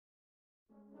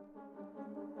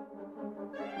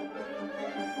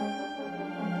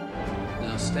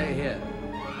stay here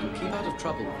and keep out of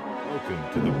trouble.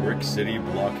 Welcome to the Brick City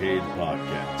Blockade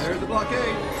Podcast. There's the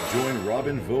blockade! Join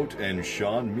Robin Vogt and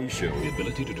Sean Michaud The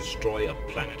ability to destroy a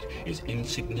planet is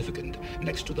insignificant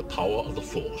next to the power of the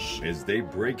Force. as they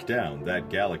break down that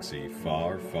galaxy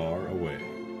far, far away.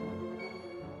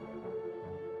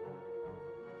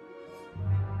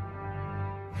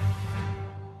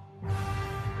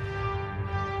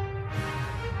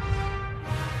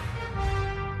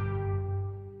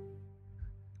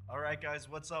 All right, guys,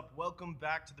 what's up? Welcome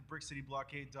back to the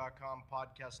BrickCityBlockade.com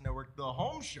podcast network, the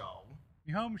home show.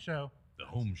 The home show. The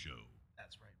home show.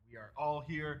 That's right. We are all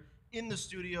here in the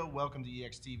studio. Welcome to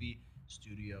EXTV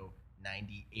Studio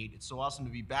 98. It's so awesome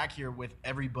to be back here with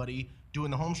everybody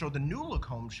doing the home show, the new look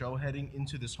home show, heading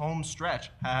into this home stretch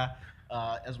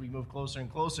as we move closer and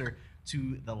closer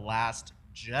to The Last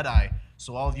Jedi.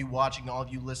 So all of you watching, all of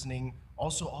you listening,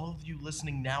 also all of you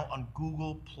listening now on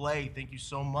Google Play, thank you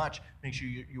so much. Make sure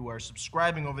you are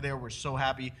subscribing over there. We're so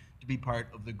happy to be part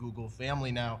of the Google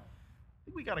family now. I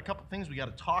think we got a couple things we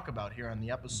got to talk about here on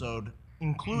the episode,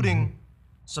 including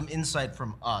some insight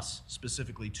from us,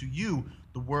 specifically to you,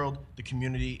 the world, the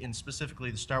community, and specifically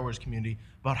the Star Wars community,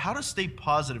 about how to stay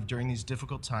positive during these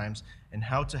difficult times and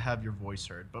how to have your voice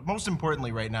heard. But most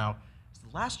importantly right now is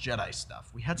the Last Jedi stuff.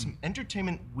 We had some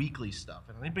Entertainment Weekly stuff,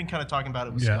 and I've been kind of talking about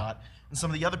it with Scott and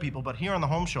some of the other people, but here on the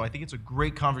home show, I think it's a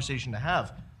great conversation to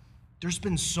have. There's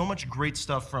been so much great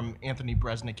stuff from Anthony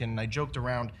Breznican, and I joked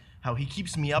around how he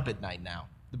keeps me up at night now.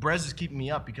 The Brez is keeping me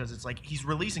up because it's like he's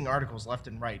releasing articles left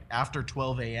and right after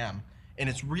 12 a.m., and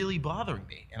it's really bothering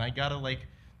me, and I gotta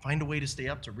find a way to stay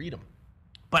up to read them.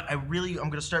 But I'm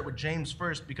gonna start with James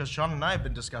first because Sean and I have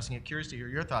been discussing it. Curious to hear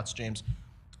your thoughts, James,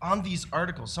 on these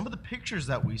articles. Some of the pictures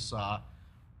that we saw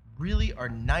really are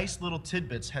nice little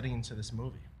tidbits heading into this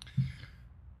movie.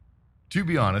 To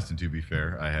be honest and to be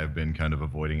fair, I have been kind of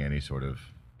avoiding any sort of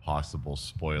possible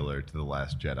spoiler to The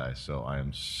Last Jedi, so I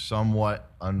am somewhat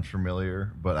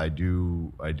unfamiliar, but I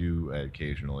do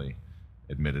occasionally,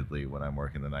 admittedly, when I'm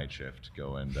working the night shift,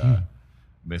 go and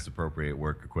misappropriate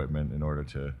work equipment in order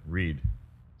to read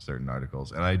certain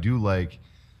articles. And I do like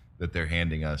that they're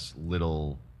handing us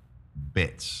little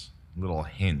bits, little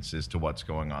hints as to what's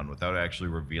going on without actually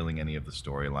revealing any of the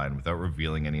storyline, without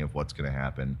revealing any of what's going to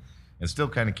happen, and still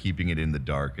kind of keeping it in the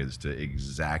dark as to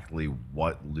exactly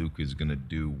what Luke is going to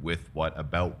do with what,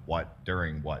 about what,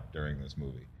 during this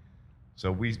movie.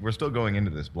 So we're still going into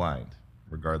this blind,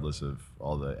 regardless of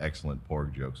all the excellent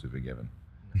Porg jokes we've been given.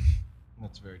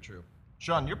 That's very true.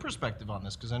 Sean, your perspective on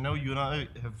this, because I know you and I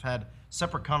have had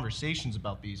separate conversations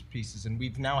about these pieces, and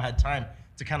we've now had time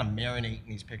to kind of marinate in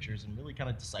these pictures and really kind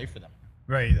of decipher them.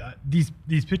 Right. These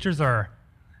pictures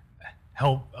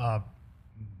help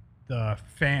the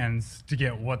fans to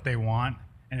get what they want,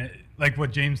 and like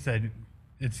what James said,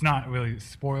 it's not really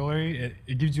spoilery.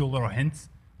 It gives you a little hints,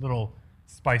 little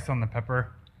spice on the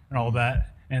pepper, and all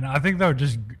that. And I think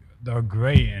they're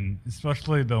great, and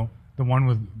especially the one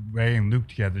with Rey and Luke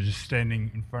together, just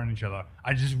standing in front of each other.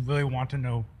 I just really want to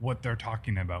know what they're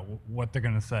talking about, what they're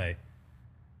gonna say.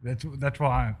 That's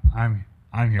what I'm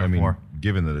here for.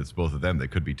 Given that it's both of them, they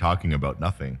could be talking about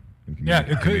nothing. Yeah,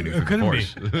 it couldn't be.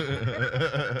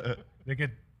 They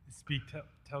could speak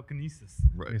telekinesis,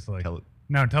 Right. basically.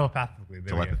 Telepathically.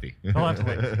 Telepathy.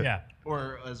 Telepathy, yeah.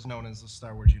 Or as known as the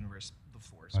Star Wars universe, the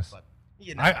Force. Yes. But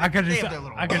you know, I could they just have their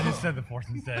little said the Force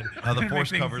instead. The Make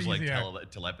Force things covers like easier.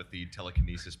 telepathy,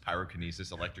 telekinesis,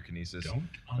 pyrokinesis, electrokinesis. Don't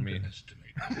underestimate.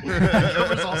 it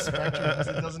covers all spectrums.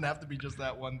 It doesn't have to be just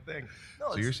that one thing. No,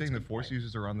 So it's- you're saying it's the a good Force point.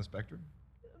 users are on the spectrum?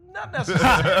 Not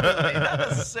necessarily, not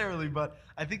necessarily, but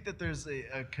I think that there's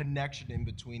a connection in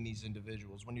between these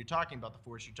individuals. When you're talking about the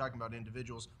Force, you're talking about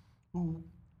individuals who,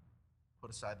 put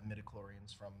aside the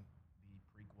midichlorians from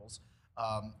the prequels,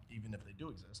 even if they do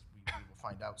exist, we will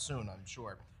find out soon, I'm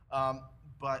sure.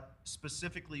 But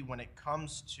specifically when it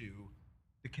comes to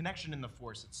the connection in the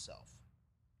Force itself,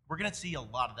 we're going to see a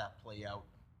lot of that play out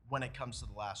when it comes to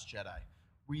The Last Jedi.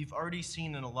 We've already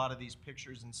seen in a lot of these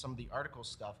pictures and some of the article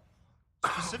stuff,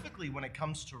 specifically when it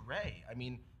comes to Rey. I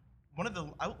mean, one of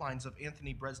the outlines of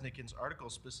Anthony Breznican's article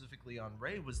specifically on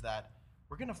Rey was that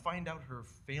we're going to find out her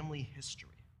family history.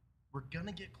 We're going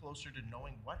to get closer to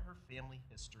knowing what her family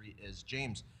history is.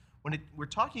 James, we're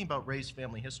talking about Rey's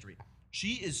family history,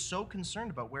 she is so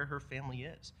concerned about where her family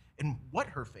is and what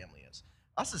her family is.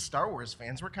 Us as Star Wars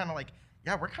fans, we're kind of like,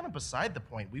 yeah, we're kind of beside the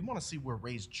point. We want to see where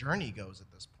Rey's journey goes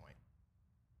at this point.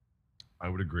 I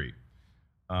would agree.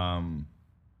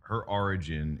 Her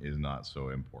origin is not so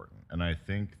important. And I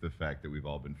think the fact that we've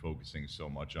all been focusing so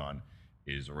much on,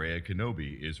 is Rey a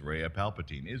Kenobi? Is Rey a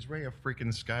Palpatine? Is Rey a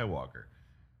freaking Skywalker?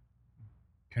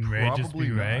 Can Rey just Probably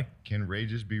be Rey? not. Can Rey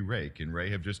just be Rey? Can Rey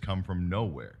have just come from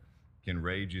nowhere? Can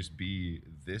Rey just be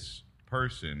this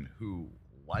person who,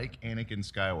 like Anakin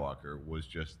Skywalker, was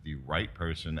just the right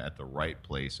person at the right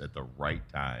place at the right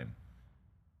time,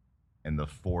 and the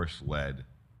Force led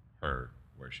her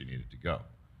where she needed to go?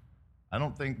 I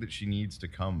don't think that she needs to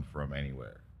come from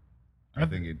anywhere. I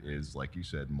think it is, like you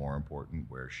said, more important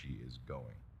where she is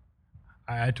going.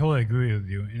 I totally agree with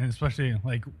you, and especially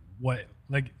like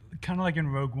kind of like in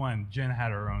Rogue One, Jen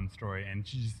had her own story, and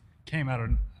she just came out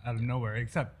of nowhere.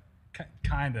 Except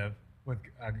kind of with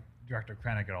Director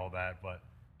Krennic and all that, but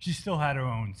she still had her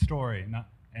own story,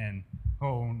 and her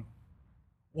own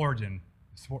origin,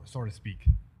 so to speak.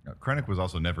 Krennic was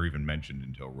also never even mentioned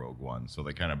until Rogue One, so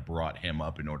they kind of brought him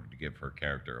up in order to give her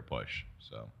character a push.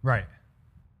 So Right.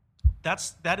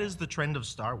 That is the trend of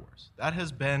Star Wars. That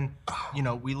has been,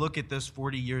 we look at this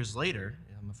 40 years later,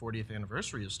 on the 40th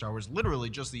anniversary of Star Wars. Literally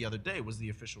just the other day was the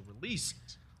official release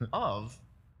of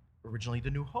originally The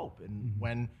New Hope, and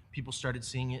when people started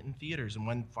seeing it in theaters, and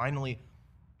when finally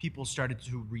people started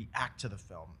to react to the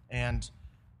film. And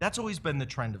that's always been the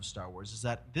trend of Star Wars, is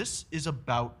that this is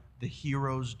about the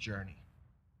hero's journey.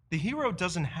 The hero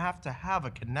doesn't have to have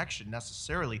a connection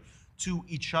necessarily to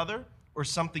each other or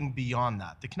something beyond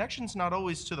that. The connection's not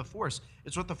always to the Force.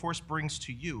 It's what the Force brings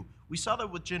to you. We saw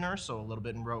that with Jyn Erso a little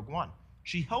bit in Rogue One.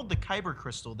 She held the Kyber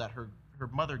crystal that her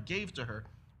mother gave to her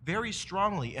very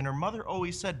strongly, and her mother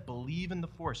always said, believe in the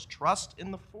Force, trust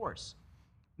in the Force.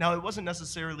 Now, it wasn't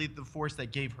necessarily the Force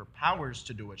that gave her powers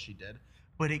to do what she did,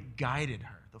 but it guided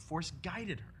her. The Force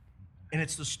guided her. And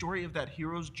it's the story of that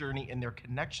hero's journey and their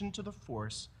connection to the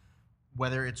Force,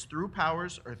 whether it's through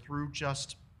powers or through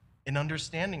just an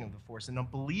understanding of the Force and a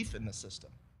belief in the system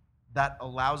that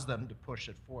allows them to push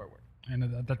it forward. And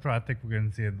that's what I think we're going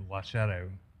to see in The Last Shadow.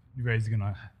 You guys are going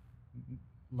to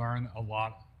learn a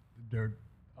lot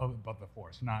about the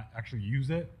Force. Not actually use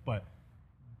it, but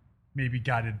maybe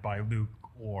guided by Luke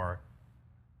or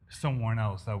someone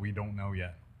else that we don't know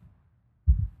yet.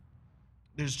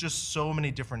 There's just so many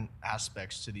different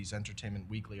aspects to these Entertainment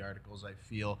Weekly articles, I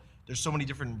feel. There's so many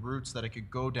different routes that it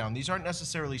could go down. These aren't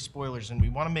necessarily spoilers, and we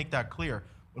want to make that clear.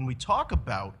 When we talk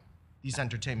about these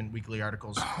Entertainment Weekly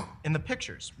articles in the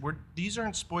pictures, these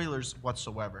aren't spoilers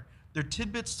whatsoever. They're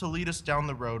tidbits to lead us down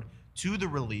the road to the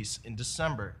release in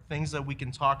December, things that we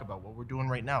can talk about, what we're doing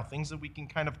right now, things that we can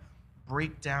kind of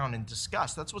break down and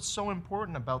discuss. That's what's so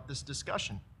important about this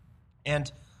discussion. And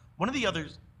one of the other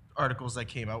articles that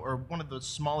came out, or one of the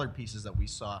smaller pieces that we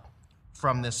saw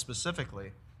from this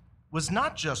specifically, was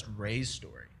not just Rey's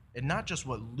story, and not just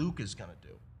what Luke is going to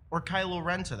do, or Kylo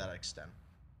Ren to that extent.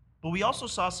 But we also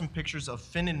saw some pictures of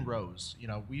Finn and Rose.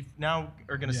 We've now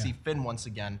are going to see Finn once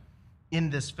again in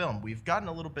this film. We've gotten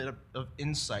a little bit of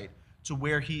insight to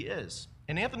where he is.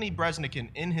 And Anthony Breznican,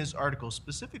 in his article,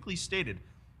 specifically stated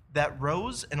that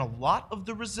Rose and a lot of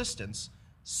the Resistance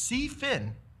see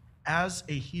Finn as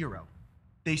a hero.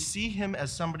 They see him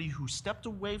as somebody who stepped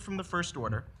away from the First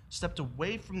Order, stepped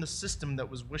away from the system that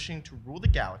was wishing to rule the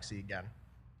galaxy again,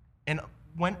 and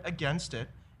went against it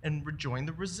and rejoined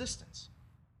the Resistance.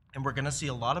 And we're going to see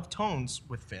a lot of tones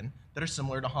with Finn that are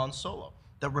similar to Han Solo,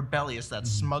 that rebellious, that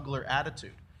smuggler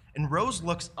attitude. And Rose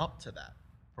looks up to that,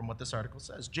 from what this article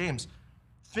says. James,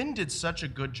 Finn did such a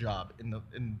good job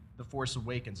in the Force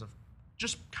Awakens of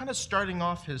just kind of starting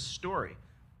off his story.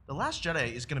 The Last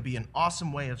Jedi is going to be an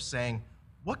awesome way of saying,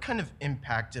 what kind of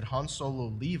impact did Han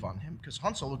Solo leave on him? Because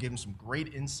Han Solo gave him some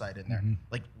great insight in there.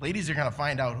 Like, ladies are going to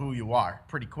find out who you are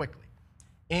pretty quickly.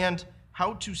 And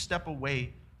how to step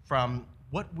away from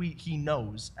what he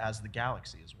knows as the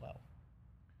galaxy as well.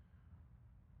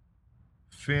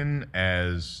 Finn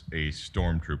as a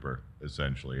stormtrooper,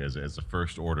 essentially, as a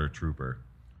First Order trooper,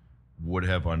 would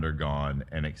have undergone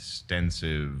an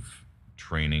extensive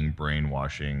training,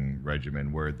 brainwashing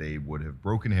regimen where they would have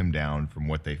broken him down from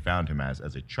what they found him as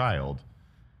a child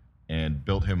and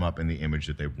built him up in the image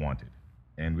that they wanted.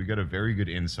 And we got a very good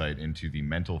insight into the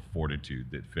mental fortitude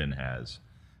that Finn has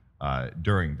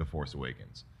during The Force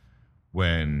Awakens.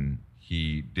 When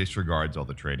he disregards all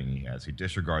the training he has, he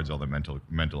disregards all the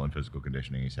mental and physical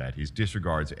conditioning he's had, he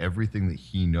disregards everything that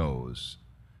he knows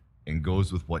and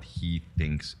goes with what he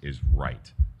thinks is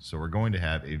right. So we're going to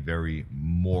have a very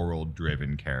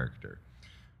moral-driven character.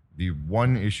 The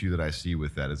one issue that I see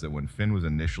with that is that when Finn was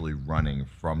initially running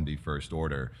from the First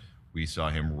Order, we saw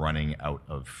him running out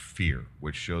of fear,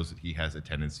 which shows that he has a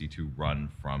tendency to run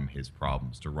from his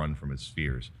problems, to run from his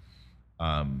fears.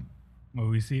 I'm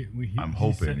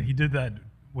hoping he did that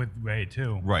with Rey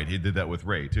too. Right, he did that with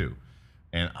Rey too.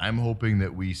 And I'm hoping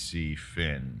that we see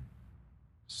Finn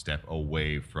step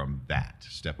away from that,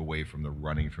 step away from the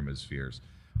running from his fears.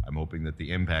 I'm hoping that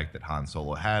the impact that Han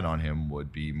Solo had on him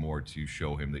would be more to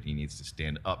show him that he needs to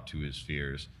stand up to his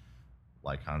fears,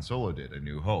 like Han Solo did. A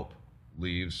New Hope.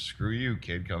 Leaves, screw you,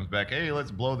 kid. Comes back, hey,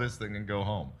 let's blow this thing and go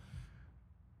home.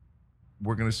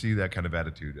 We're going to see that kind of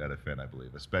attitude out of Finn, I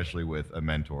believe, especially with a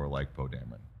mentor like Poe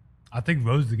Dameron. I think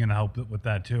Rose is going to help with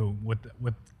that too, with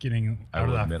getting I out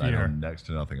will of that admit fear. I know next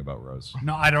to nothing about Rose.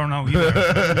 No, I don't know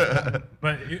either.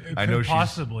 But it I could know she's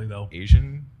possibly, though.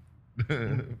 Asian.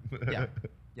 Yeah.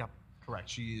 Yep. Correct.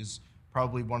 She is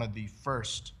probably one of the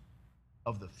first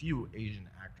of the few Asian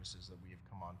actresses that we have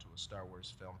come onto a Star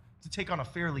Wars film to take on a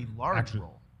fairly large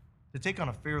role. To take on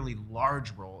a fairly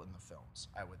large role in the films,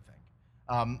 I would think.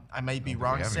 I might be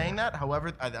wrong saying that.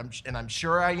 However, I'm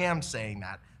sure I am saying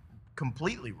that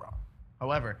completely wrong.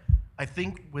 However, I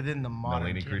think within the modern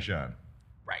Nalini canon, Krishan.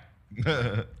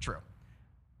 right, true.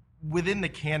 Within the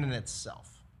canon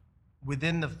itself,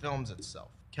 within the films itself,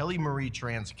 Kelly Marie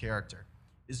Tran's character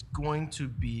is going to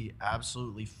be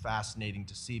absolutely fascinating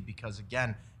to see because,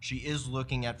 again, she is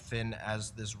looking at Finn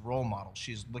as this role model.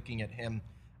 She's looking at him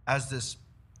as this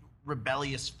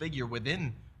rebellious figure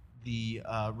within the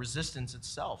resistance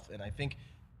itself. And I think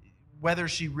whether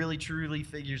she really truly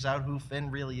figures out who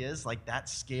Finn really is, like that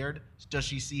scared, does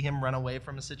she see him run away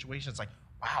from a situation? It's like,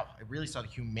 wow, I really saw the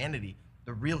humanity,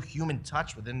 the real human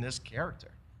touch within this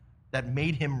character that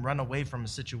made him run away from a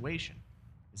situation.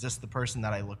 Is this the person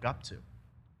that I look up to?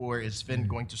 Or is Finn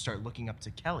going to start looking up to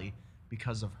Kelly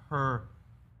because of her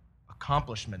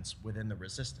accomplishments within the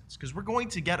Resistance? Because we're going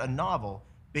to get a novel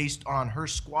based on her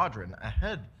squadron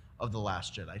ahead of The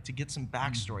Last Jedi to get some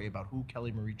backstory about who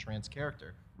Kelly Marie Tran's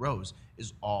character, Rose,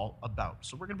 is all about.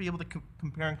 So we're going to be able to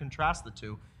compare and contrast the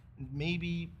two and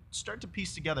maybe start to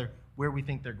piece together where we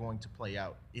think they're going to play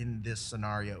out in this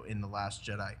scenario in The Last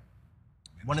Jedi.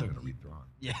 I'm still going to read Thrawn.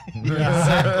 Yeah,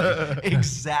 exactly.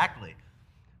 Exactly.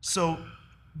 So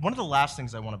one of the last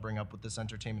things I want to bring up with this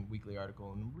Entertainment Weekly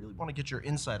article, and really want to get your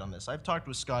insight on this. I've talked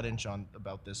with Scott Inch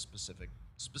about this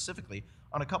specifically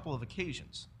on a couple of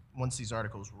occasions once these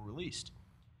articles were released.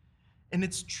 And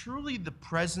it's truly the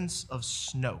presence of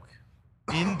Snoke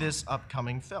in this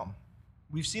upcoming film.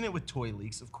 We've seen it with toy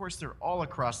leaks. Of course, they're all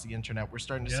across the internet. We're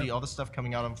starting to see all the stuff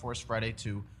coming out on Force Friday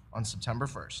 2 on September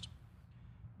 1st.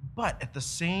 But at the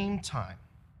same time,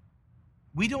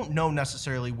 we don't know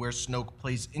necessarily where Snoke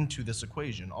plays into this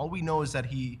equation. All we know is that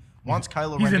he wants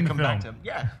Kylo Ren to come back to him.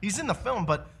 Yeah, he's in the film,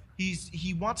 but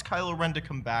he wants Kylo Ren to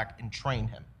come back and train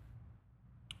him.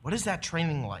 What is that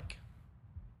training like?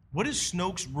 What is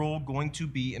Snoke's role going to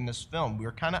be in this film? We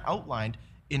were kind of outlined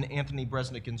in Anthony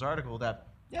Bresnikan's article that,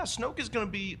 yeah, Snoke is going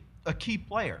to be a key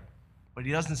player, but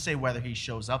he doesn't say whether he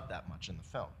shows up that much in the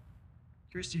film.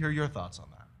 Curious to hear your thoughts on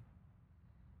that.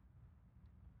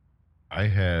 I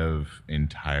have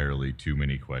entirely too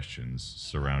many questions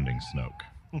surrounding Snoke.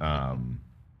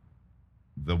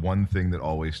 The one thing that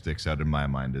always sticks out in my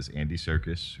mind is Andy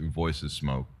Serkis, who voices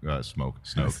Snoke.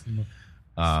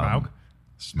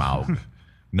 Smaug.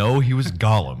 No, he was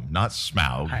Gollum, not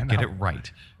Smaug. Get it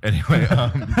right. Anyway,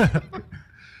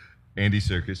 Andy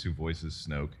Serkis, who voices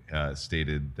Snoke,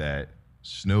 stated that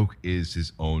Snoke is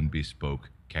his own bespoke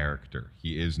character.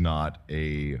 He is not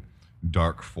a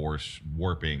dark force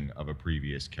warping of a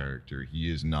previous character. He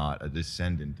is not a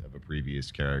descendant of a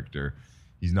previous character.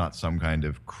 He's not some kind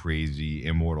of crazy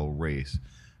immortal race.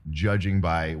 Judging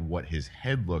by what his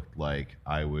head looked like,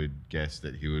 I would guess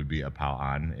that he would be a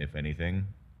Pau'an, if anything.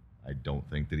 I don't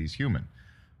think that he's human.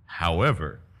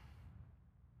 However,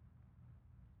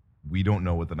 we don't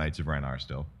know what the Knights of Ren are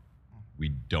still. We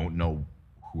don't know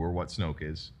who or what Snoke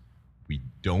is. We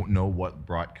don't know what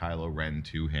brought Kylo Ren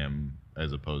to him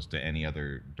as opposed to any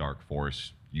other Dark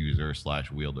Force user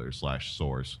 / wielder /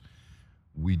 source.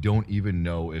 We don't even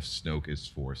know if Snoke is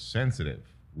Force sensitive.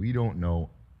 We don't know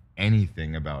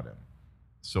anything about him.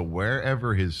 So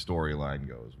wherever his storyline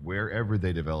goes, wherever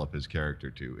they develop his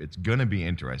character to, it's going to be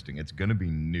interesting. It's going to be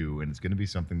new, and it's going to be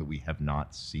something that we have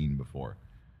not seen before.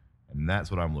 And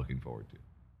that's what I'm looking forward to.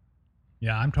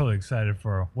 Yeah, I'm totally excited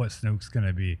for what Snoke's going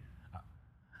to be.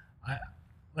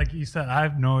 Like you said, I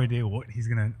have no idea what he's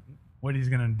gonna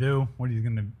do,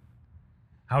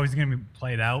 how he's gonna be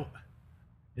played out.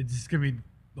 It's just gonna be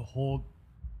the whole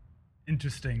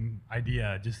interesting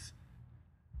idea.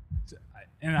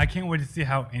 And I can't wait to see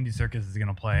how Andy Serkis is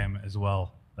gonna play him as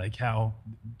well. Like how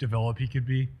developed he could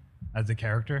be as a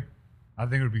character. I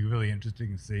think it would be really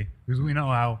interesting to see because we know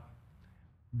how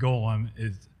Gollum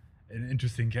is an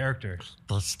interesting character.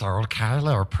 They stole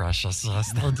Kylo, precious.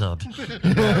 Yes, they did.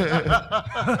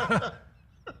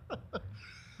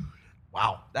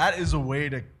 Wow, that is a way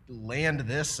to land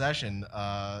this session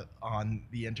on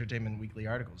the Entertainment Weekly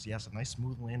articles. Yes, a nice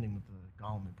smooth landing with the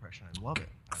Gollum impression. I love it.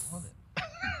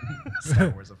 Star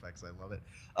Wars effects. I love it.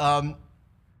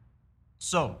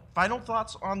 So, final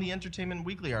thoughts on the Entertainment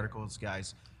Weekly articles,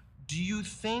 guys. Do you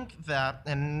think that,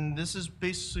 and this is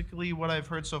basically what I've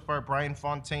heard so far, Brian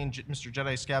Fontaine, Mr.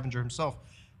 Jedi Scavenger himself,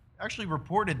 actually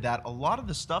reported that a lot of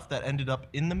the stuff that ended up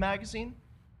in the magazine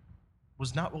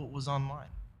was not what was online.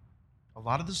 A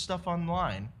lot of the stuff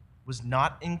online was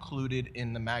not included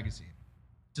in the magazine.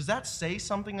 Does that say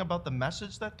something about the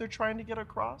message that they're trying to get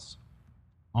across?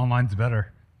 Online's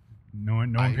better. No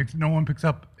one picks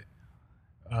up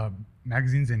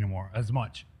magazines anymore as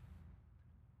much.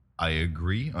 I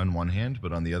agree on one hand,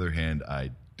 but on the other hand, I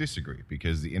disagree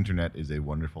because the internet is a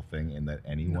wonderful thing in that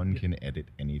anyone can edit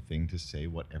anything to say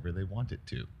whatever they want it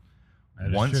to.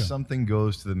 Once something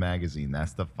goes to the magazine,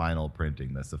 that's the final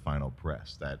printing, that's the final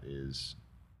press. That is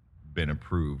been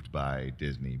approved by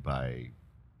Disney, by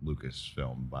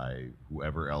Lucasfilm, by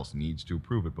whoever else needs to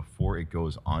approve it before it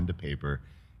goes onto paper,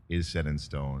 is set in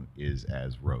stone, is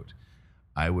as wrote.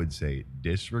 I would say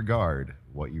disregard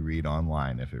what you read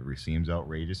online. If it seems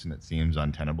outrageous and it seems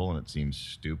untenable and it seems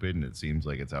stupid and it seems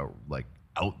like it's out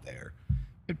there,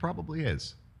 it probably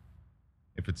is.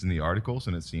 If it's in the articles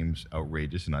and it seems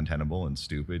outrageous and untenable and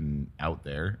stupid and out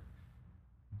there,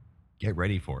 get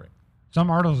ready for it. Some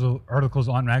articles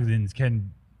on magazines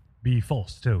can be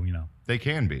false too, you know. They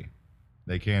can be.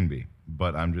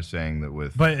 But I'm just saying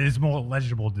that But it's more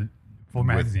legible for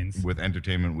magazines. With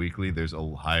Entertainment Weekly, there's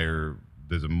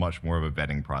a much more of a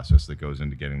vetting process that goes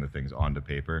into getting the things onto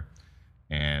paper.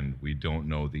 And we don't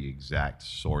know the exact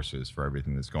sources for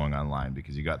everything that's going online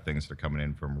because you got things that are coming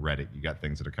in from Reddit, you got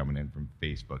things that are coming in from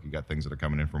Facebook, you got things that are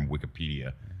coming in from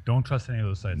Wikipedia. Don't trust any of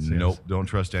those sites. Nope, don't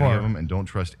trust any of them, and don't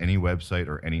trust any website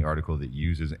or any article that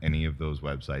uses any of those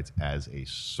websites as a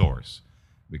source.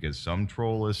 Because some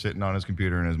troll is sitting on his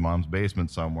computer in his mom's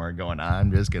basement somewhere going,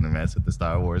 I'm just going to mess with the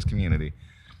Star Wars community.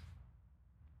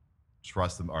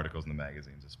 Trust the articles in the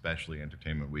magazines, especially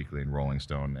Entertainment Weekly and Rolling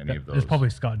Stone, any of those. There's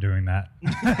probably Scott doing that.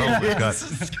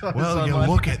 Well, you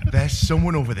look at this.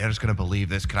 Someone over there is going to believe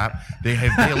this crap. They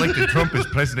elected Trump as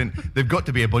president. They've got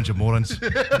to be a bunch of morons.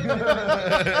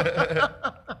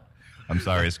 I'm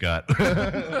sorry, Scott.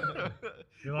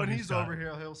 When he's over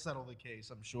here, he'll settle the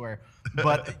case, I'm sure.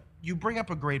 But you bring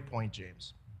up a great point,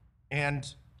 James.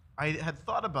 And I had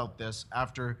thought about this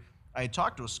after I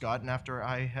talked to Scott, and after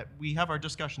we have our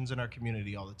discussions in our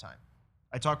community all the time.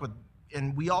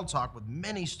 We all talk with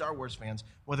many Star Wars fans,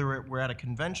 whether we're at a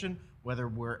convention, whether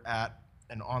we're at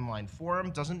an online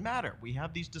forum, doesn't matter. We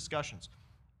have these discussions.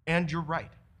 And you're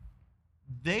right.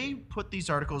 They put these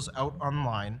articles out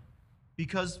online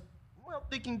because, well,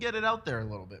 they can get it out there a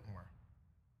little bit more.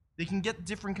 They can get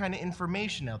different kind of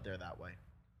information out there that way.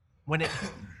 When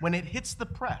it hits the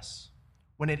press,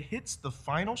 when it hits the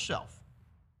final shelf,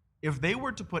 if they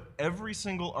were to put every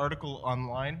single article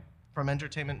online from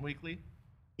Entertainment Weekly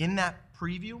in that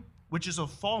preview, which is a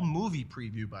fall movie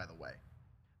preview, by the way,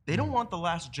 they don't want The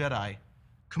Last Jedi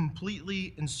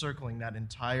completely encircling that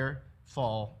entire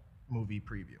fall movie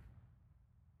preview.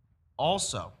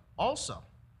 Also,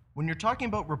 when you're talking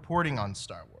about reporting on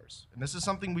Star Wars, and this is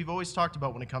something we've always talked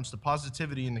about when it comes to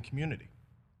positivity in the community,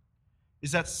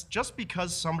 is that just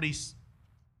because somebody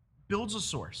builds a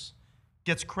source,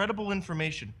 gets credible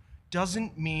information,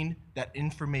 doesn't mean that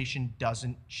information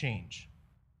doesn't change.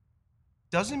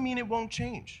 Doesn't mean it won't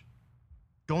change.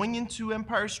 Going into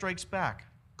Empire Strikes Back,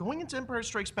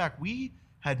 we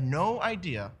had no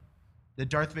idea that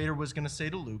Darth Vader was going to say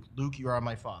to Luke, Luke, you are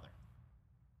my father.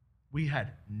 We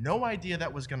had no idea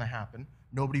that was going to happen.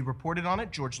 Nobody reported on it.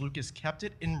 George Lucas kept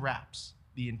it in wraps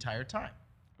the entire time.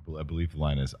 I believe the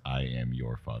line is, I am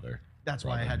your father. That's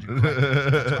why I had you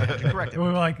correct it. We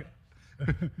were like...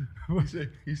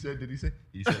 He said,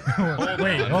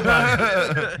 Wait, hold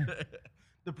on.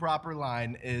 The proper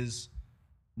line is,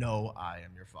 no, I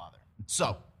am your father.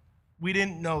 So, we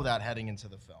didn't know that heading into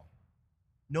the film.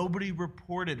 Nobody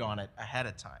reported on it ahead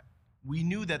of time. We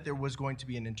knew that there was going to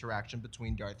be an interaction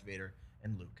between Darth Vader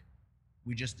and Luke.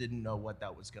 We just didn't know what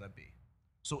that was going to be.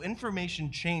 So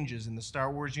information changes in the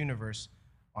Star Wars universe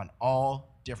on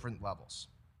all different levels.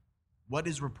 What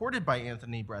is reported by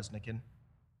Anthony Breznican,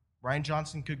 Rian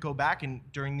Johnson could go back and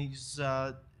during these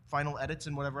final edits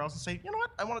and whatever else and say, you know what,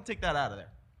 I want to take that out of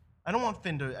there. I don't want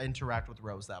Finn to interact with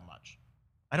Rose that much.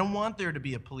 I don't want there to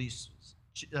be a police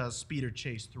speeder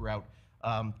chase throughout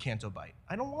Canto Bight.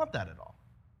 I don't want that at all.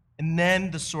 And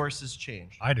then the sources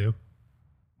change. I do.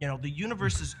 You know, the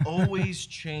universe is always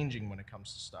changing when it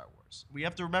comes to Star Wars. We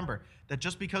have to remember that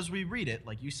just because we read it,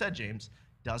 like you said, James,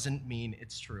 doesn't mean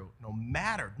it's true. No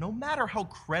matter how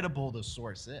credible the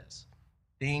source is,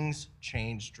 things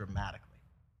change dramatically.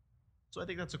 So I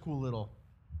think that's a cool little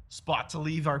spot to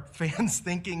leave our fans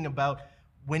thinking about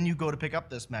when you go to pick up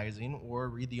this magazine or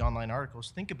read the online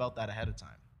articles. Think about that ahead of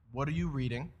time. What are you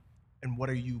reading and what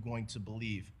are you going to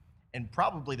believe? And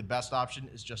probably the best option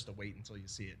is just to wait until you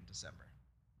see it in December.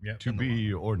 Yep. To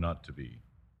be or not to be.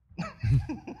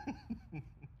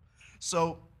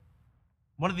 So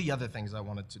one of the other things I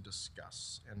wanted to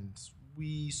discuss, and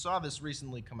we saw this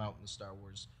recently come out in the Star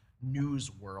Wars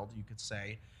news world, you could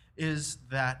say, is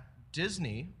that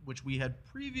Disney, which we had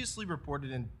previously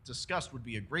reported and discussed would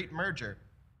be a great merger,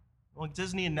 well,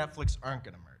 Disney and Netflix aren't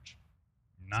going to merge.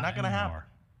 It's not going to happen.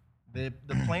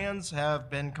 The plans have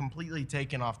been completely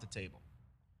taken off the table.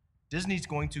 Disney's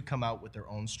going to come out with their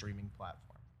own streaming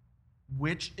platform,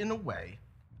 which in a way,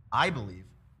 I believe,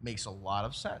 makes a lot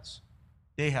of sense.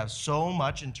 They have so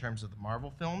much in terms of the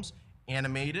Marvel films,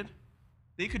 animated.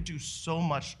 They could do so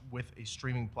much with a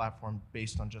streaming platform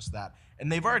based on just that.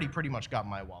 And they've already pretty much got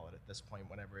my wallet at this point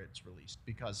whenever it's released.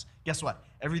 Because guess what?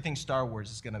 Everything Star Wars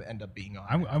is going to end up being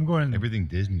on. I'm going. Everything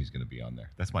Disney is going to be on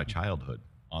there. That's my childhood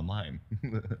online.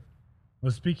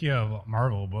 Well, speaking of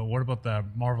Marvel, but what about the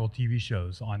Marvel TV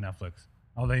shows on Netflix?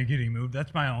 Are they getting moved?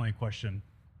 That's my only question.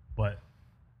 But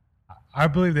I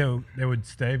believe they would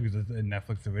stay because it's a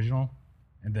Netflix original,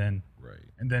 and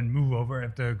then move over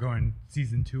if they're going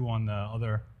season 2 on the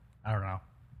other. I don't know.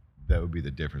 That would be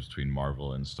the difference between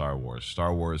Marvel and Star Wars.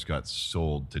 Star Wars got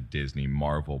sold to Disney.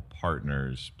 Marvel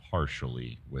partners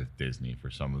partially with Disney for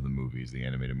some of the movies, the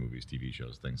animated movies, TV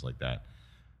shows, things like that.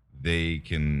 They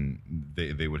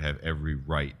would have every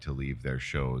right to leave their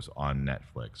shows on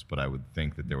Netflix, but I would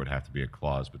think that there would have to be a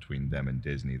clause between them and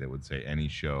Disney that would say any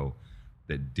show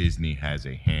that Disney has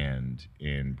a hand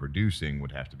in producing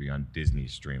would have to be on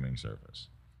Disney's streaming service.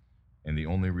 And the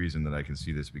only reason that I can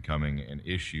see this becoming an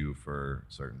issue for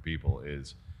certain people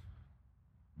is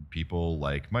people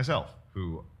like myself,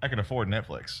 who I can afford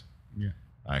Netflix. Yeah.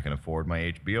 I can afford my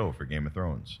HBO for Game of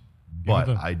Thrones. But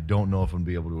I don't know if I'm going to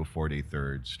be able to afford a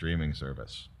third streaming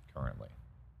service currently.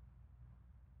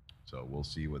 So we'll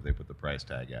see what they put the price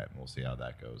tag at, and we'll see how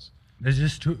that goes. There's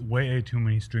just way too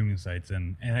many streaming sites,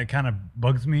 and it kind of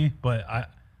bugs me. But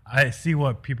I see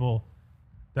what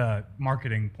the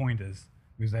marketing point is,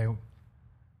 because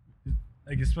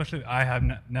especially I have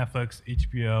Netflix,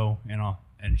 HBO,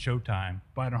 and Showtime,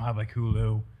 but I don't have like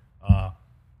Hulu,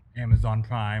 Amazon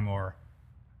Prime, or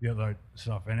the other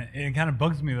stuff, and it kind of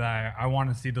bugs me that I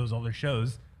want to see those other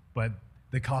shows, but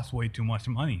they cost way too much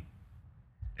money.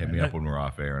 Hit me up when we're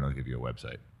off air, and I'll give you a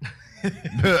website.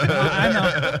 I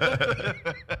know.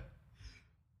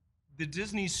 The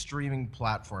Disney streaming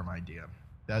platform idea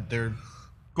that they're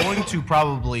going to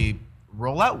probably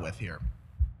roll out with here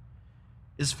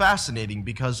is fascinating,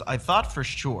 because I thought for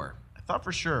sure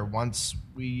once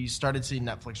we started seeing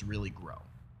Netflix really grow,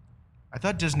 I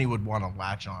thought Disney would want to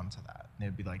latch on to that. And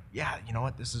they'd be like, yeah, you know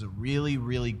what? This is a really,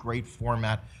 really great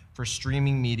format for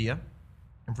streaming media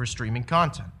and for streaming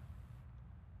content.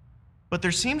 But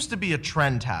there seems to be a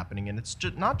trend happening, and it's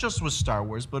not just with Star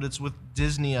Wars, but it's with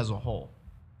Disney as a whole.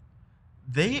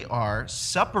 They are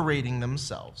separating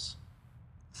themselves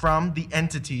from the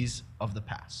entities of the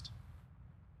past.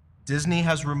 Disney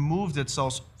has removed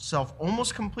itself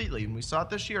almost completely, and we saw it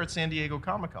this year at San Diego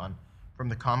Comic-Con, from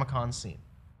the Comic-Con scene.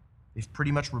 They've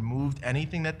pretty much removed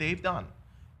anything that they've done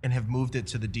and have moved it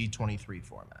to the D23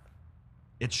 format.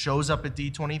 It shows up at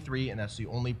D23, and that's the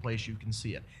only place you can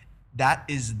see it. That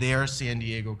is their San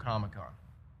Diego Comic-Con.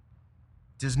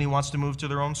 Disney wants to move to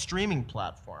their own streaming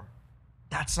platform.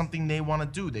 That's something they want to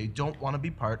do. They don't want to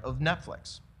be part of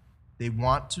Netflix. They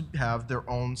want to have their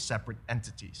own separate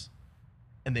entities,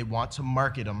 and they want to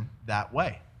market them that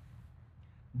way.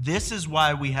 This is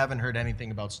why we haven't heard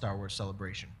anything about Star Wars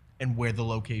Celebration and where the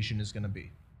location is going to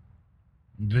be.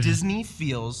 Disney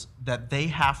feels that they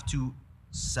have to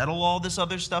settle all this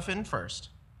other stuff in first,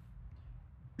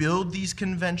 build these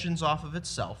conventions off of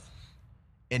itself,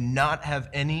 and not have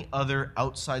any other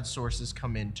outside sources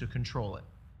come in to control it.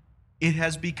 It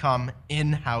has become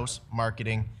in-house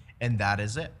marketing, and that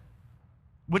is it,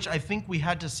 which I think we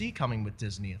had to see coming with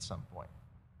Disney at some point.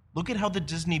 Look at how the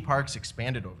Disney parks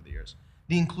expanded over the years.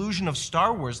 The inclusion of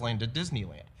Star Wars Land at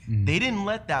Disneyland. They didn't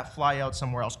let that fly out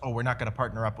somewhere else. Oh, we're not going to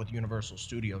partner up with Universal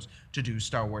Studios to do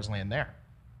Star Wars Land there.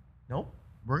 Nope.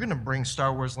 We're going to bring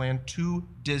Star Wars Land to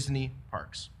Disney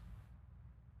parks.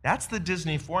 That's the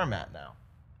Disney format now.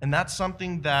 And that's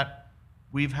something that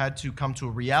we've had to come to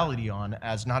a reality on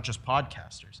as not just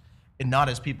podcasters and not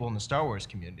as people in the Star Wars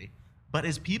community, but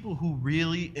as people who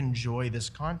really enjoy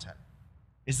this content.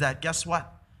 Is that, guess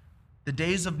what? The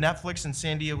days of Netflix and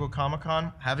San Diego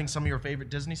Comic-Con having some of your favorite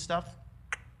Disney stuff,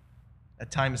 that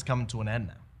time is coming to an end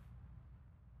now.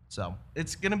 So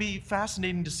it's going to be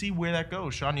fascinating to see where that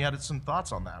goes. Sean, you had some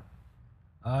thoughts on that.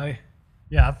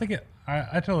 Yeah, I think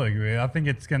I totally agree. I think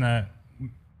it's gonna,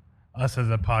 us as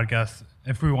a podcast,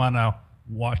 if we want to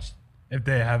watch, if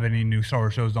they have any new Star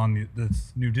Wars shows on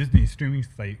this new Disney streaming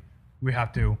site, we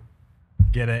have to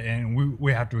get it, and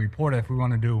we have to report it if we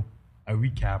want to do a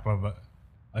recap of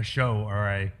a show or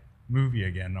a movie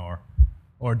again, or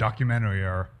a documentary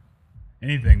or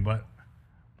anything. But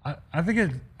I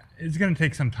think it's going to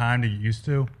take some time to get used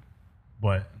to.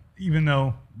 But even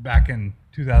though back in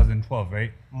 2012,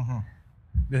 right,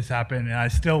 this happened, and I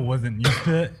still wasn't used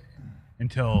to it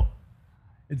until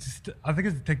I think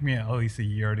it's taken me at least a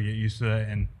year to get used to it.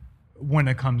 And when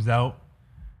it comes out,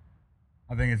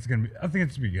 I think it's gonna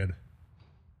be good.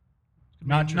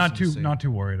 Not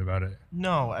too worried about it.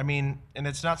 No, I mean, and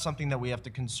it's not something that we have to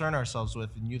concern ourselves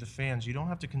with. And you, the fans, you don't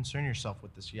have to concern yourself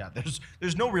with this yet.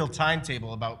 There's no real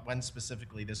timetable about when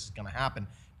specifically this is going to happen.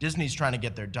 Disney's trying to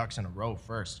get their ducks in a row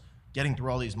first, getting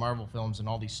through all these Marvel films and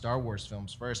all these Star Wars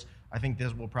films first. I think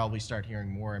this will probably start hearing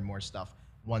more and more stuff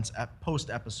once post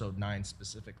Episode 9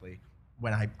 specifically,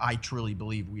 when I truly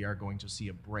believe we are going to see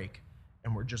a break.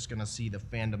 And we're just going to see the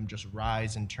fandom just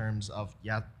rise in terms of,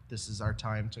 yeah, this is our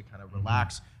time to kind of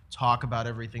relax, talk about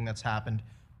everything that's happened,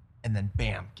 and then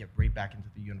bam, get right back into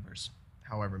the universe,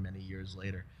 however many years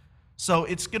later. So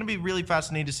it's going to be really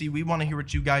fascinating to see. We want to hear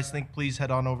what you guys think. Please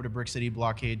head on over to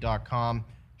BrickCityBlockade.com.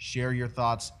 Share your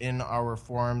thoughts in our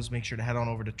forums. Make sure to head on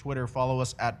over to Twitter. Follow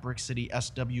us at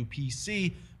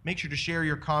BrickCitySWPC. Make sure to share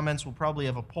your comments. We'll probably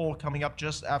have a poll coming up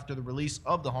just after the release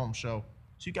of the home show,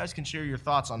 so you guys can share your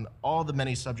thoughts on all the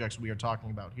many subjects we are talking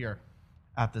about here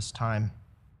at this time.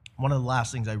 One of the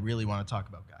last things I really want to talk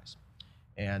about, guys,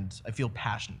 and I feel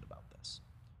passionate about this,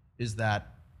 is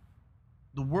that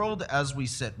the world as we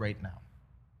sit right now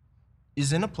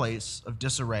is in a place of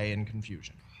disarray and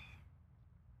confusion.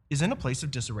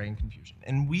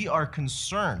 And we are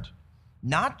concerned,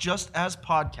 not just as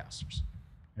podcasters,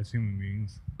 As human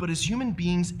beings. but as human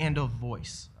beings and a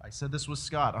voice. I said this with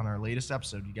Scott on our latest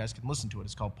episode. You guys can listen to it.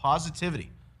 It's called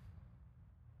Positivity.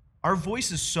 Our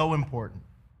voice is so important.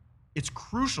 It's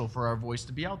crucial for our voice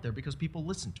to be out there because people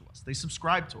listen to us. They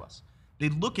subscribe to us. They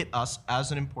look at us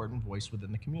as an important voice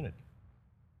within the community.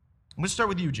 I'm going to start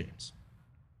with you, James.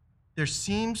 There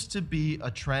seems to be a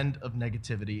trend of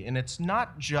negativity, and it's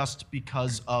not just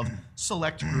because of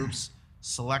select groups,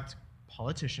 select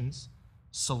politicians,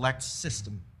 select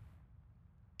system.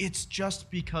 It's just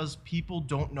because people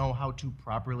don't know how to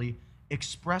properly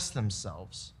express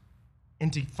themselves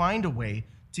and to find a way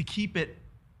to keep it,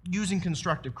 using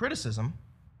constructive criticism,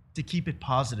 to keep it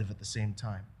positive at the same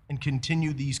time and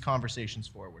continue these conversations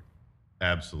forward.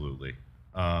 Absolutely.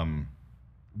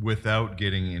 Without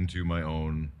getting into my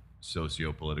own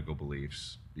socio-political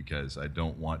beliefs, because I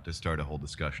don't want to start a whole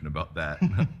discussion about that.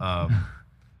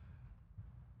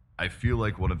 I feel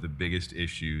like one of the biggest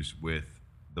issues with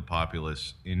the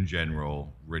populace in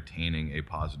general retaining a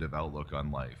positive outlook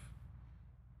on life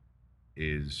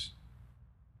is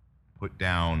put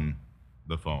down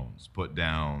the phones, put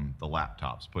down the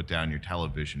laptops, put down your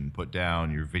television, put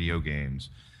down your video games.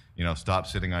 You know, stop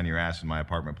sitting on your ass in my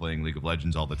apartment playing League of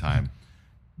Legends all the time.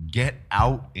 Get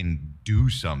out and do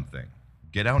something.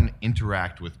 Get out and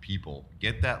interact with people.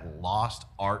 Get that lost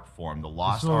art form, the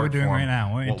lost what art we're doing form. right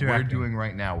now. We're What we're interacting. doing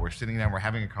right now, we're sitting down, we're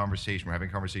having a conversation. We're having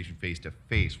a conversation face to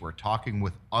face. We're talking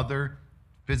with other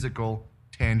physical,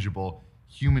 tangible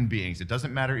human beings. It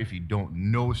doesn't matter if you don't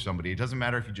know somebody. It doesn't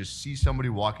matter if you just see somebody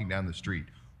walking down the street.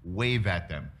 Wave at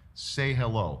them. Say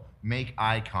hello. Make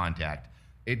eye contact.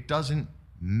 It doesn't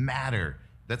matter.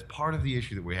 That's part of the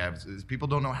issue that we have is people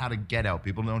don't know how to get out.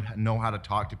 People don't know how to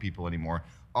talk to people anymore.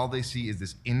 All they see is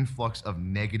this influx of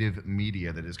negative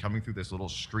media that is coming through this little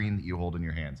screen that you hold in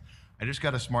your hands. I just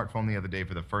got a smartphone the other day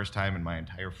for the first time in my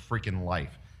entire freaking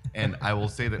life. And I will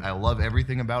say that I love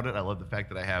everything about it. I love the fact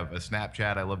that I have a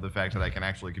Snapchat. I love the fact that I can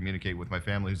actually communicate with my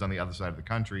family who's on the other side of the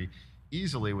country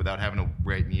easily without having to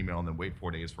write an email and then wait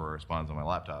 4 days for a response on my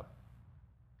laptop.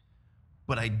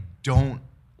 But I don't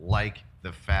like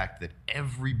the fact that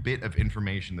every bit of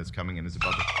information that's coming in is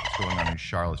about what's going on in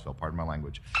Charlottesville, pardon my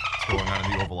language. What's going on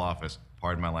in the Oval Office,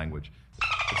 pardon my language.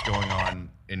 What's going on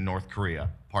in North Korea,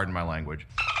 pardon my language.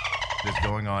 That's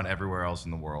going on everywhere else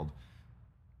in the world.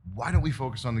 Why don't we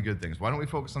focus on the good things? Why don't we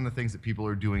focus on the things that people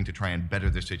are doing to try and better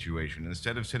their situation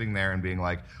instead of sitting there and being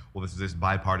like, well, this is this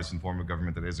bipartisan form of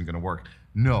government that isn't going to work.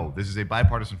 No, this is a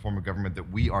bipartisan form of government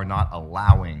that we are not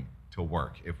allowing to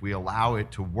work. If we allow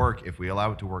it to work, if we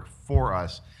allow it to work for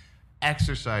us,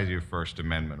 exercise your First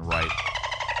Amendment right.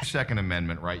 Second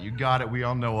Amendment right. You got it. We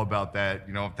all know about that.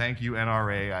 Thank you,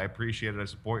 NRA. I appreciate it. I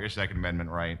support your Second Amendment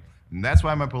right. And that's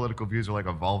why my political views are like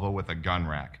a Volvo with a gun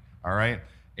rack. All right?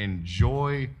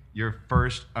 Enjoy your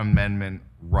First Amendment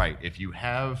right. If you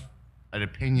have an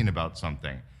opinion about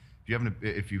something,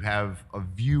 if you have a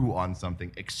view on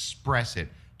something, express it.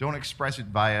 Don't express it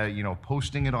via,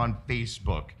 posting it on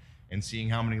Facebook and seeing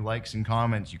how many likes and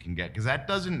comments you can get, because that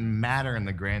doesn't matter in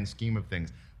the grand scheme of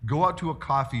things. Go out to a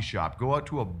coffee shop. Go out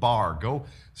to a bar. Go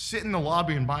sit in the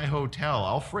lobby in my hotel.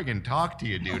 I'll friggin' talk to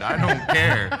you, dude. I don't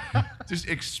care. Just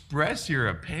express your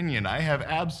opinion. I have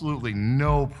absolutely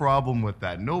no problem with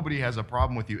that. Nobody has a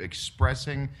problem with you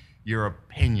expressing your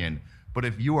opinion. But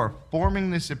if you are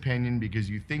forming this opinion because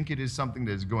you think it is something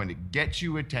that is going to get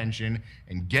you attention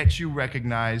and get you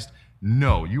recognized,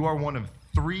 no, you are one of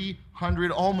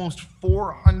 300, almost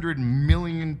 400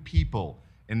 million people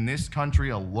in this country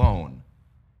alone.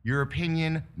 Your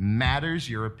opinion matters.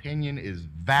 Your opinion is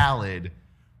valid,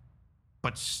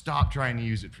 but stop trying to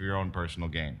use it for your own personal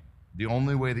gain. The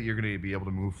only way that you're going to be able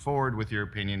to move forward with your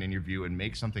opinion and your view and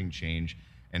make something change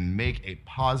and make a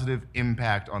positive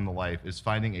impact on the life is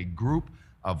finding a group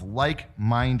of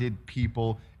like-minded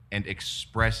people and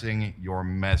expressing your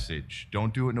message.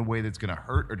 Don't do it in a way that's going to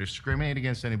hurt or discriminate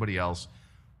against anybody else,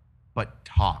 but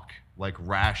talk like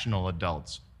rational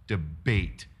adults.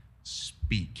 Debate,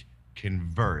 speak,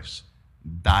 converse,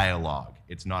 dialogue.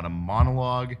 It's not a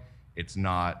monologue. It's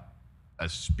not a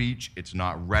speech. It's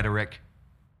not rhetoric.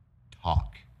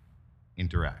 Talk.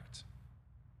 Interact.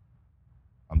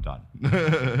 I'm done.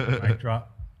 Mic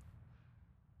drop.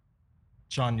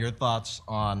 Sean, your thoughts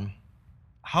on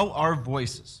how our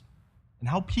voices and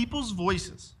how people's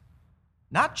voices,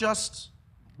 not just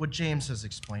what James has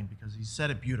explained, because he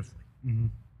said it beautifully,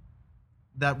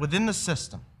 that within the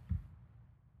system,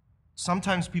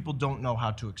 sometimes people don't know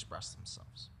how to express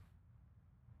themselves.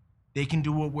 They can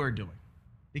do what we're doing.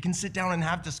 They can sit down and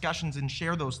have discussions and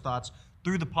share those thoughts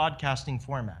through the podcasting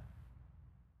format.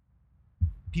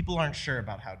 People aren't sure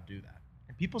about how to do that.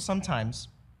 And people sometimes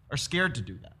are scared to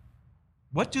do that.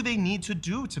 What do they need to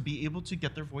do to be able to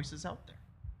get their voices out there?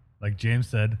 Like James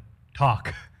said,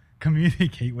 talk,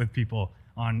 communicate with people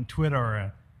on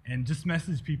Twitter, and just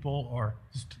message people or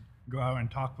just go out and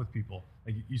talk with people,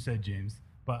 like you said, James.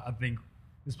 But I think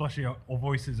especially our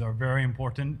voices are very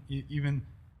important. Even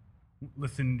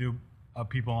listening to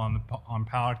people on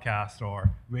podcast or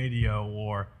radio,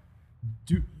 or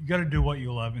you got to do what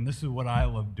you love, and this is what I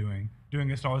love doing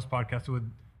a Star Wars podcast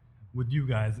with you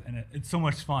guys, and it's so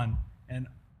much fun. And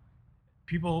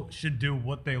people should do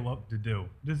what they love to do.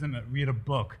 It doesn't matter. Read a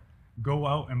book, go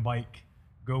out and bike,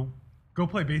 go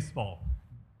play baseball,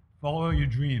 follow your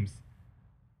dreams.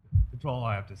 That's all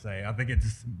I have to say. I think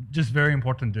it's just very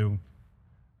important to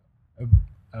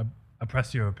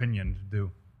express your opinion to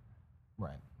do.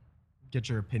 Right. Get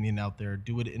your opinion out there.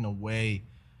 Do it in a way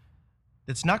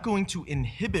that's not going to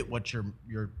inhibit what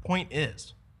your point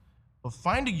is, but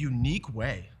find a unique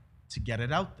way to get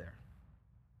it out there.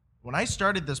 When I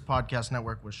started this podcast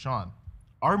network with Sean,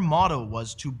 our motto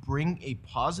was to bring a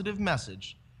positive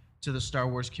message to the Star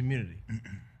Wars community.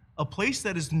 A place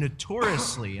that is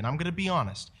notoriously, and I'm going to be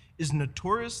honest, is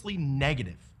notoriously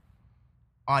negative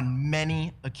on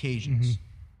many occasions.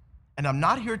 And I'm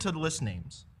not here to list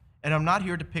names, and I'm not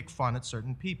here to pick fun at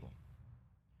certain people.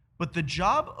 But the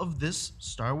job of this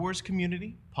Star Wars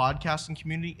community, podcasting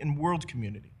community, and world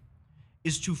community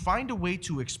is to find a way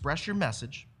to express your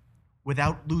message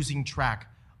without losing track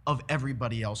of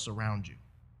everybody else around you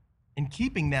and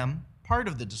keeping them part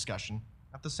of the discussion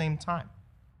at the same time.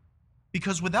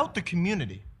 Because without the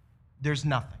community, there's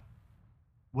nothing.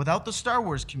 Without the Star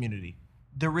Wars community,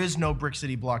 there is no Brick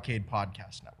City Blockade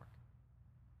Podcast Network.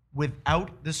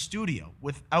 Without the studio,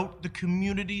 without the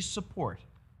community support,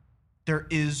 there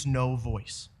is no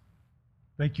voice.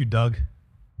 Thank you, Doug.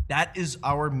 That is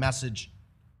our message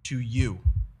to you,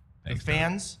 Thanks, the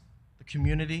fans, the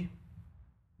community,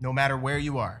 no matter where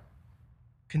you are.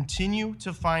 Continue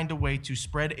to find a way to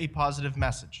spread a positive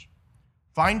message.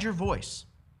 Find your voice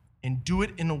and do it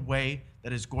in a way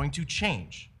that is going to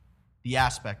change the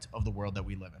aspect of the world that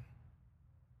we live in.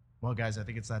 Well, guys, I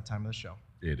think it's that time of the show.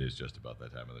 It is just about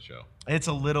that time of the show. It's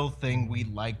a little thing we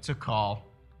like to call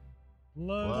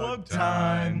Plug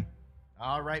time.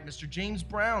 All right, Mr. James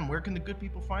Brown, where can the good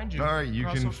people find you? All right, you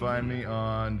across can social find media? me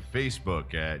on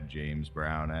Facebook at James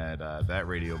Brown, at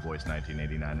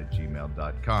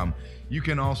thatradiovoice1989@gmail.com. You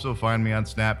can also find me on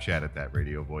Snapchat at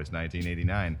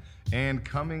thatradiovoice1989. And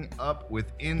coming up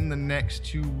within the next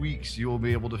 2 weeks, you will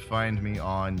be able to find me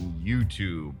on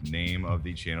YouTube. Name of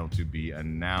the channel to be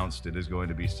announced. It is going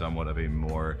to be somewhat of a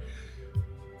more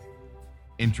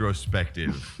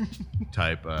introspective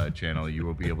type channel. You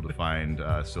will be able to find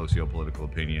socio-political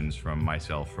opinions from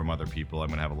myself, from other people. I'm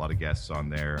going to have a lot of guests on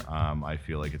there. I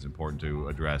feel like it's important to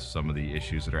address some of the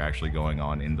issues that are actually going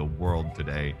on in the world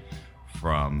today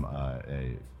from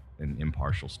an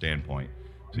impartial standpoint.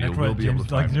 So That's you will what be able James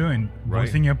to likes find doing, Right.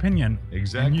 voicing your opinion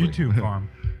Exactly. in YouTube form.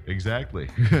 Exactly.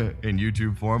 In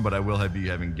YouTube form, but I will be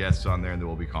having guests on there, and there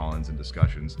will be call-ins and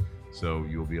discussions. So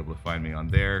you will be able to find me on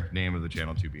there. Name of the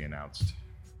channel to be announced.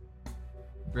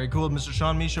 Very cool. Mr.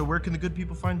 Sean Misha, where can the good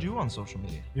people find you on social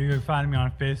media? You can find me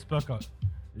on Facebook,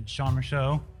 Sean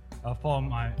Michaud. Follow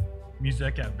my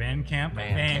music at Bandcamp,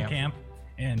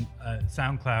 and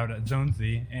SoundCloud at Zone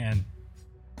Z. And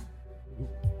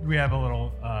we have a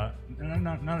little,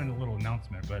 not a little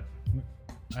announcement, but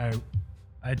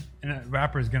a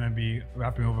rapper is going to be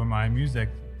rapping over my music,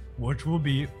 which will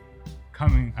be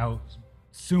coming out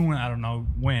soon. I don't know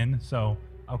when, so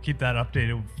I'll keep that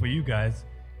updated for you guys.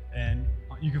 And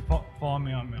you can follow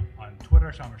me on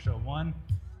Twitter, Sean Michaud 1,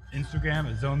 Instagram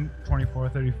at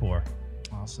Zone2434.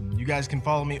 Awesome. You guys can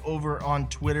follow me over on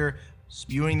Twitter,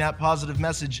 spewing that positive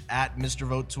message at Mr.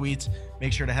 Vote Tweets.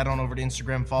 Make sure to head on over to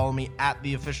Instagram, follow me at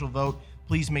The Official Vote.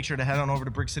 Please make sure to head on over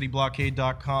to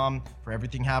BrickCityBlockade.com for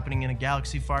everything happening in a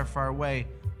galaxy far, far away.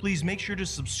 Please make sure to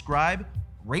subscribe,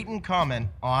 rate, and comment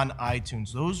on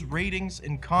iTunes. Those ratings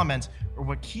and comments are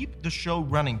what keep the show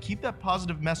running, keep that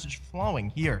positive message flowing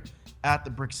here at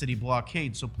the Brick City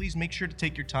Blockade. So please make sure to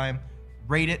take your time,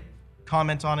 rate it,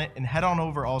 comment on it, and head on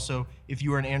over also, if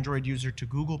you are an Android user, to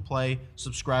Google Play,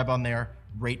 subscribe on there,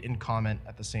 rate and comment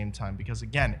at the same time. Because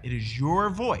again, it is your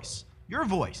voice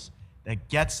that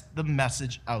gets the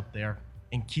message out there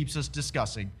and keeps us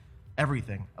discussing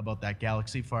everything about that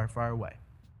galaxy far, far away.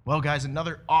 Well, guys,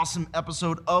 another awesome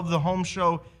episode of The Home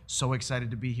Show. So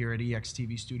excited to be here at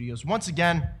EXTV Studios once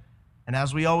again. And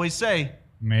as we always say,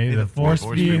 May the force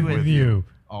be with you.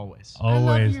 Always.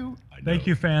 Always. you. Thank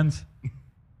you, fans.